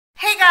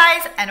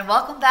guys, and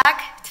welcome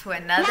back to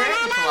another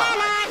vlog.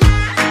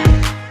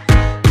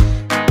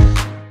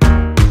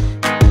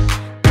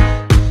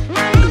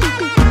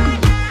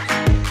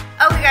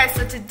 Okay guys,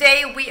 so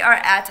today we are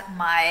at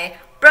my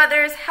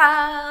brother's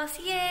house,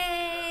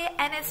 yay!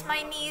 And it's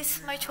my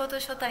niece, my Chota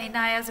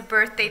Inaya's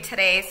birthday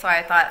today, so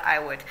I thought I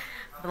would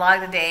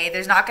vlog the day.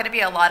 There's not going to be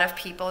a lot of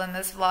people in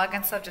this vlog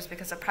and stuff just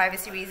because of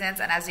privacy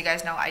reasons, and as you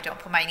guys know, I don't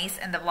put my niece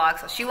in the vlog,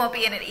 so she won't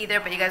be in it either,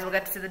 but you guys will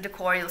get to see the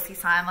decor. You'll see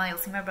Simba, you'll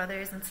see my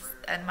brothers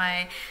and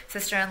my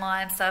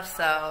sister-in-law and stuff,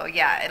 so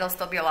yeah, it'll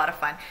still be a lot of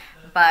fun.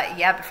 But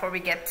yeah, before we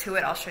get to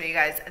it, I'll show you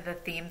guys the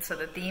theme. So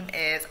the theme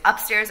is,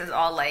 upstairs is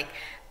all like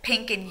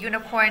pink and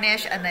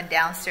unicornish, and then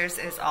downstairs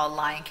is all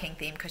Lion King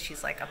theme because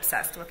she's like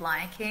obsessed with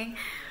Lion King.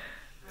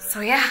 So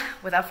yeah,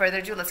 without further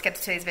ado, let's get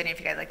to today's video. If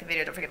you guys like the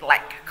video, don't forget to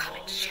like,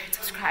 comment, share, and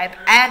subscribe.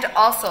 And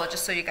also,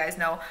 just so you guys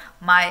know,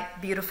 my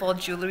beautiful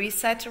jewelry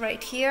set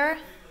right here.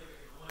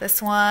 This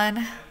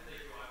one.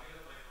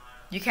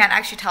 You can't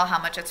actually tell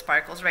how much it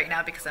sparkles right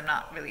now because I'm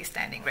not really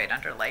standing right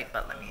under light,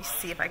 but let me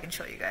see if I can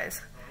show you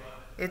guys.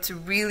 It's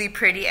really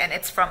pretty, and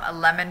it's from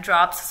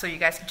LemonnDropss, so you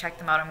guys can check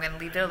them out. I'm going to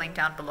leave their link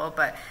down below,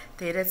 but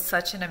they did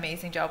such an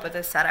amazing job with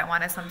this set. I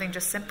wanted something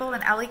just simple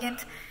and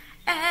elegant,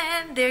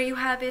 and there you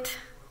have it.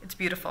 It's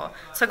beautiful.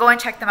 So go and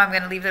check them. I'm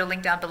going to leave their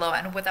link down below.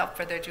 And without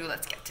further ado,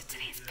 let's get to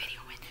today's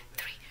video in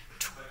 3,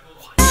 2,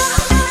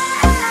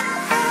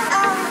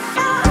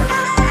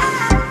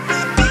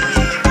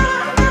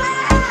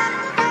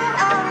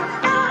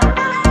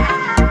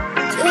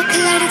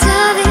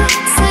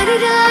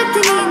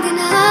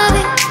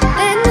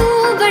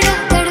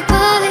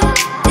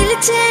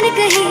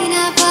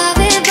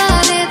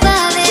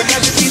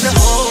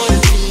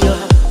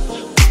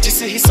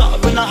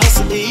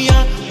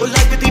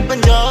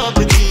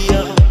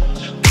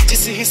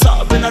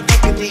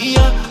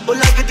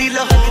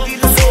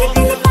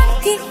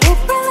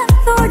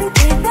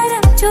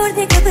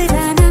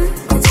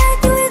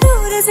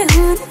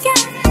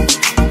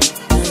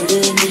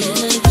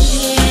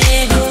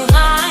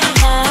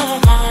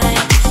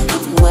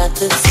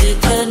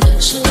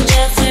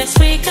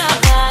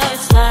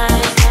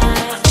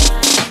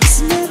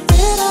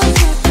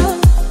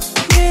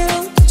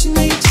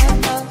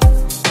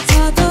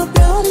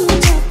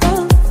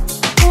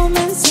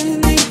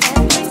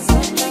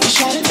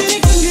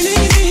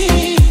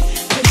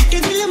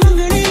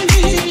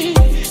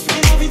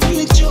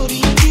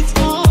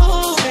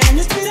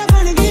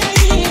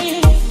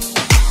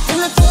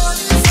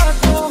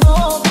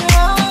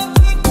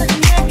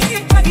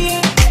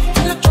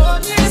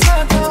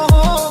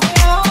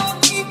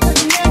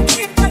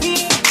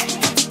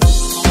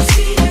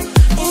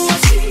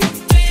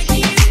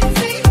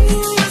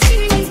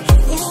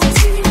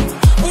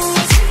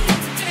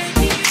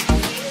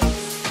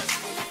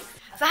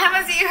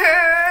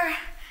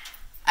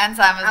 and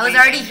Simon's I was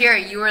already here.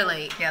 You were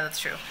late. Yeah, that's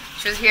true.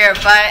 She was here,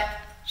 but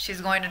she's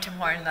going to Tim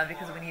Hortons now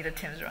because we need a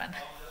Tim's run.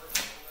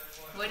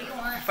 What do you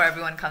want? Before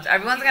everyone comes.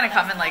 Everyone's going to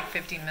come in like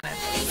 15 minutes.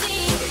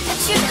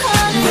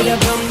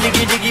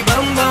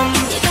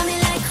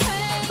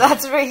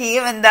 That's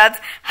Raheem and that's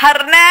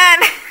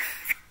Harnan.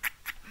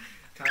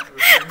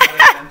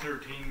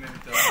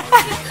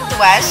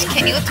 Wesh,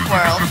 can you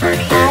twirl for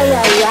me?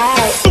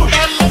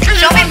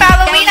 Show me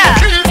ballerina.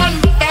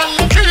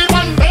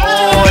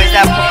 Oh, is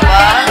that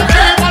Papa?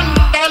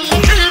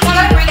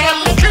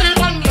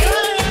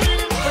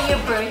 For your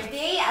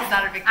birthday? It's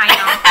not a big I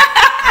know.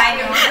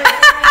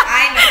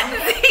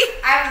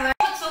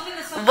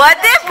 What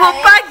did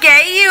Papa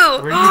get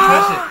you? Where did you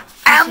press it?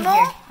 Elmo?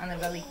 On the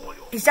belly.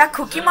 Is that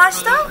Cookie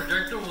Monster?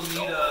 Projector will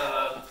need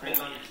a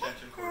pre-on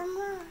extension cord.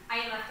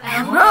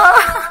 Elmo?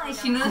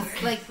 She knows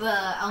like the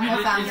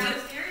Elmo family.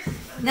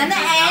 Nana,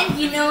 and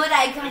you know what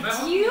I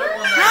got you?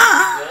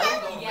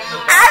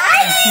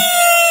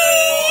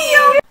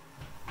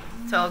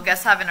 So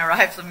guests haven't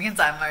arrived, so me and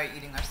Simon are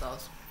eating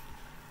ourselves.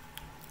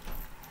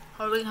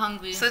 Are we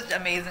hungry? Such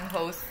amazing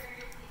hosts.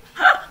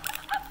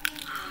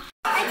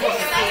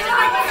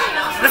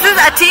 This is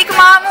Atik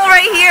Mamu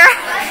right here.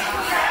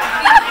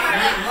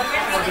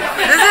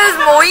 This is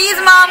Moi's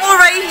Mamu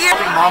right here.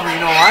 Mom, you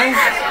know why?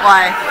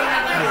 Why?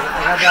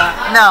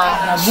 No.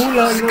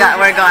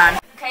 We're gone.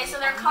 Okay, so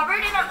they're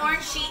covered in an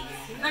orange sheet,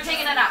 and they're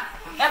taking it out.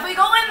 If we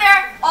go in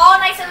there all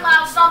nice and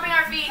loud, stomping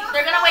our feet,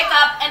 they're going to wake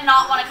up and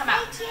not want to come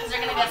out.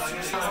 They're going to get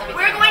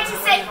We're going to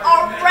sit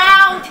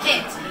around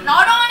it.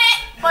 Not on it,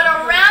 but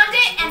around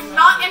it and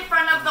not in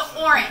front of the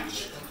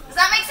orange. Does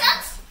that make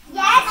sense?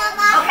 Yes,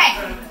 Mama. Okay,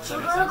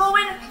 so we're going to go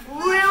in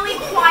really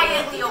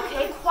quietly,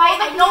 okay? Quiet.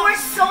 I know we're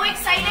so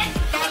excited.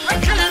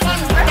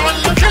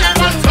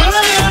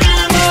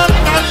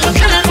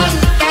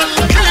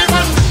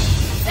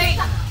 There you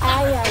go.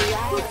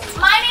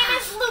 My name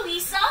is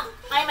Louisa.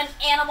 I'm an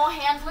animal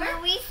handler.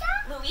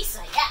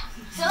 Louisa, yeah.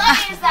 So that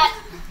means that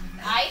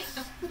I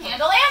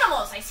handle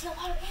animals. I see a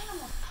lot of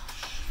animals.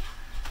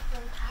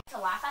 To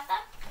laugh at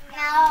them?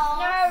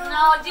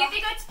 No. Do you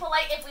think it's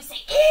polite if we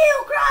say,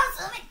 ew, gross?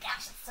 Oh my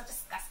gosh, it's so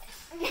disgusting.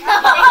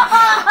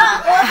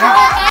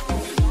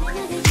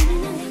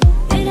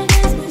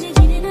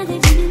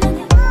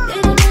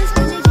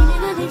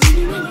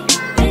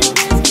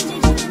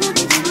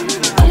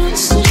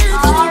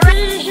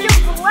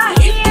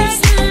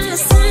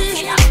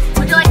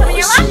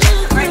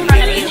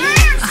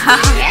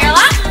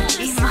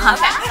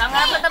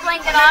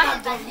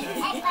 I'm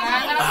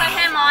gonna put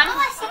him on. You're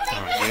next, okay?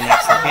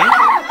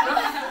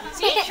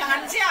 Good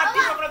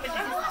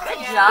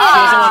job.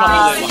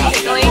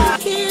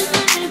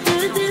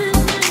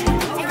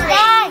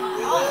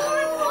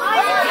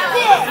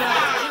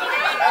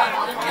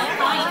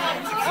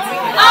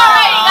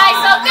 Alrighty guys,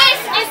 so this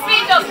is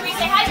Bingo. Can we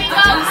say hi,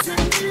 Bingo?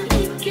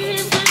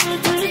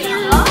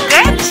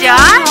 Good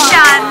job,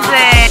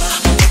 Johnson.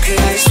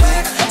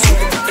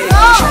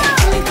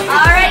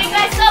 Alrighty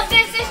guys, so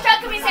this is Chuck.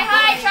 Can we say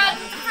hi, Chuck?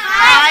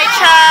 Hi,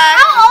 Chuck.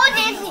 How old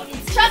is he?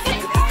 Chuck is...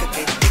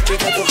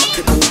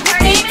 Her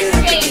name is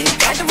Jade.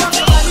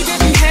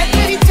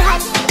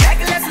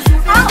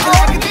 How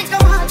old is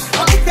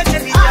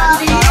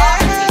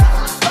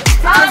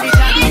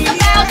he? He's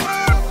about...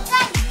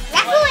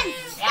 Raccoon.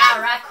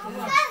 Yeah, raccoon.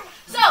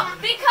 So,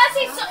 because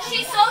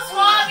she's so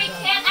small and we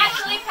can't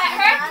actually pet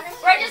her,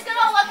 we're just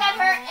gonna look at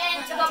her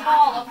into the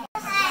ball.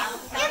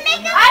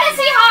 How does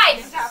he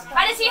hide?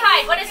 How does he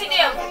hide? What does he do?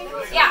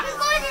 Yeah.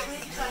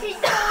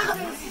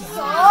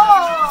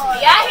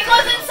 Yeah, he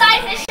goes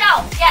inside his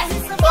shell. Yes.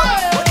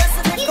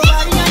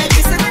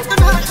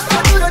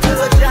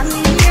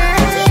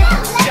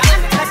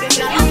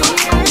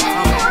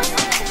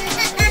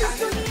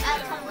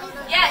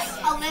 Yes.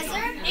 A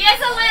lizard? He is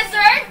a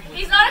lizard.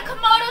 He's not a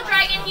Komodo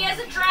dragon. He is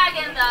a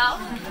dragon, though.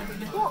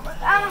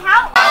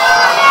 How?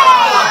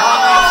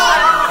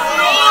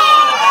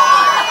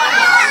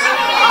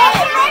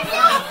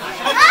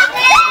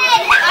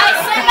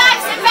 Sit back.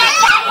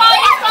 Come on,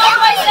 you call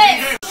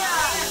voices.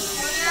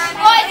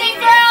 Boys and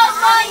girls,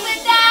 moms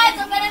and dads,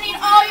 I'm gonna need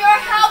all your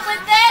help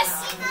with this.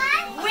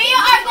 We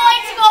are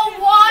going to go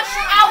wash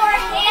our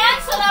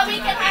hands so that we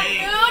can have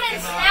food and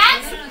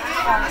snacks.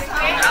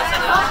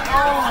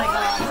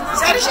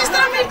 You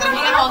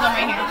can hold them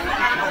right here.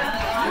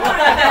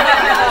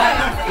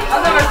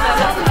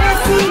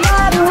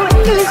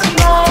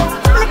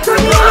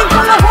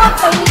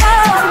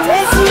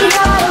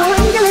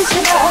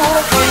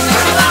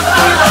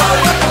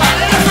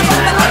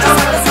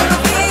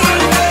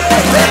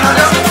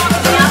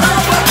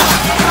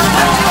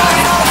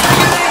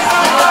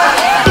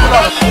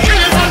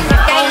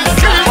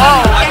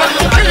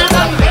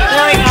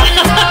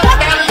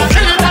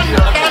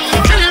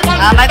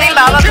 I think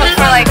Baba cooked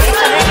for like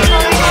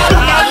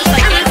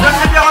 600 people.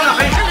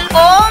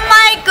 Oh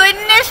my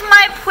goodness,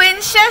 my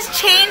princess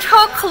changed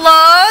her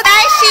clothes.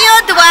 I see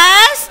your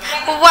dress.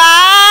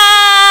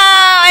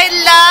 Wow, I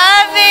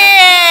love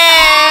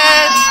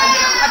it.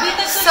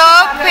 So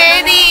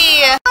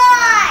pretty.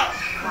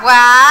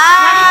 Wow.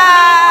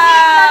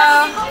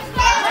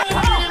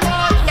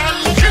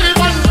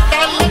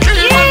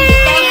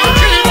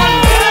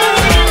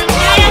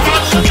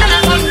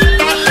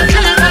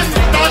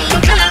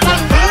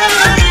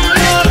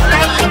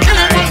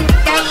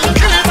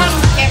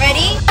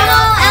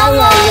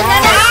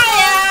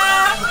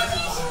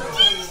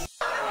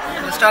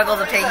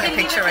 Struggles of taking a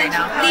picture right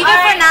now. Leave it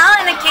for now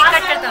and a cake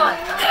cut for them.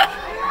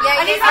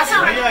 Yeah,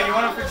 you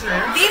want a picture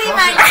here?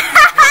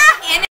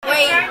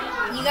 Wait,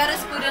 you gotta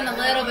scoot in a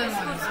little bit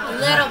more. A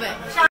little bit.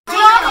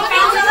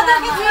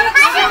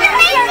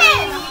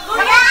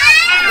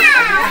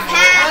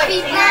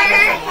 Happy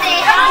birthday,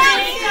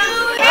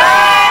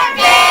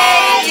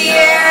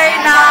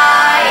 dear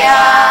Naya.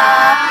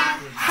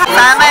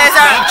 Simba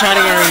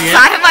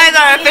is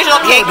our official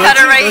cake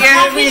cutter right here.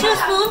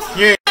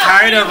 You're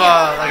tired of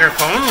like her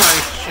phone?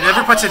 Like she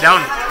never puts it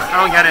down.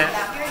 I don't get it.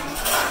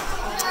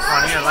 Oh,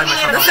 I need to light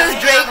myself This up. is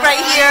Drake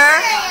right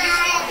here.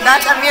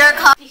 That's Amir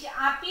Khan. It's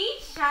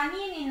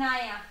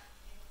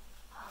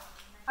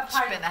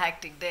been a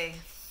hectic day.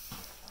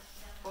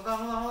 Hold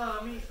on.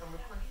 Let me.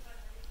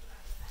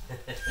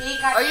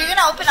 Are you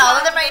gonna open all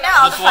of them right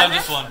now?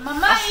 This one.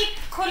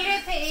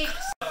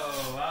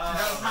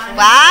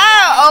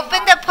 Wow,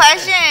 open the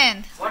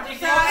present.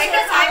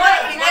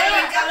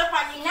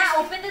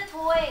 Open the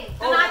toy.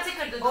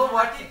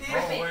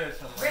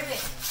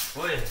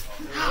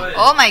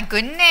 Oh my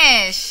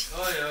goodness.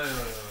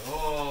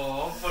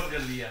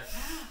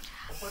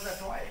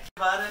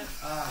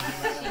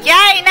 क्या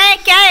है ना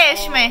क्या है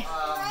इसमें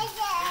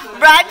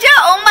राजा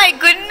oh my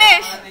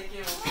goodness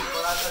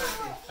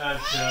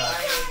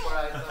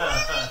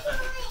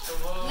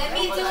Let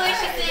me do it,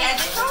 she said.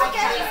 She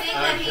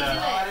said, let me do it.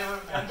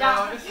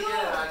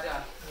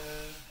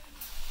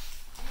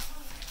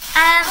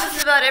 And this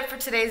is about it for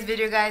today's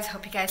video, guys.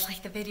 Hope you guys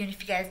liked the video, and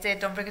if you guys did,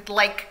 don't forget to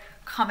like,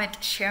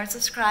 comment, share, and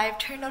subscribe.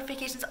 Turn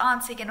notifications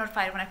on so you get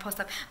notified when I post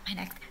up my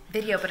next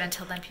video. But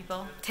until then,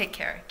 people, take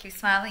care, keep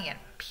smiling, and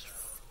peace.